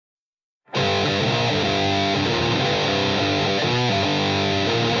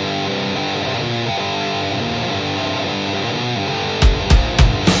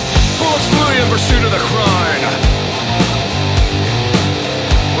pursuit of the crime.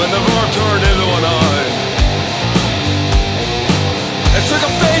 When the verb turned into an eye, it took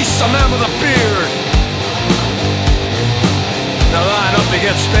a face, a man with a beard. Now line up to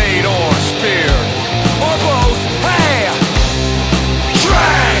get spayed or speared, or both. Hey!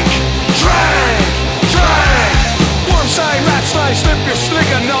 Tranq! Tranq! Tranq! Worm sign, rat sign, slip your slick,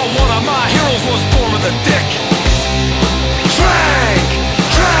 and not one of my heroes was born with a dick. Tranq!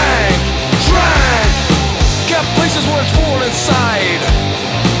 Tranq! Tranq! Get places where it's worn inside.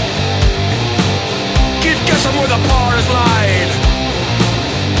 Keep guessing where the power is lied.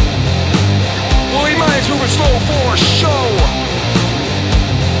 Woolly minds moving slow for show.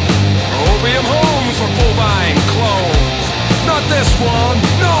 Opium homes for bovine clones. Not this one,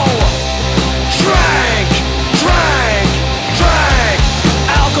 no. Tranq! Tranq! Tranq!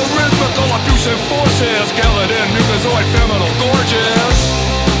 Algorithmical abusive forces gathered in mucozoid feminine gorges.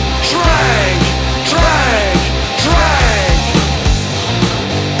 Tranq! Tranq! Tranq!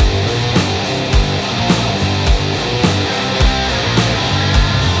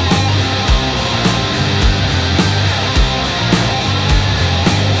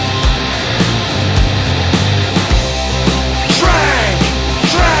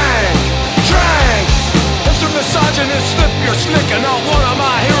 Misogynist, slip your slick, and not one of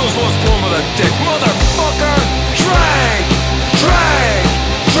my heroes was born with a dick. Motherfucker! Tranq! Tranq!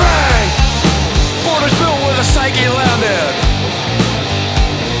 Tranq! Borders built where the psyche landed.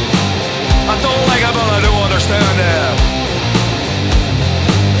 I don't like it, but I do understand it.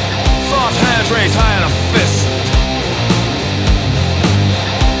 Soft hands raised high in a fist.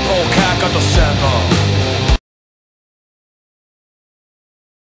 Old cat got the sample.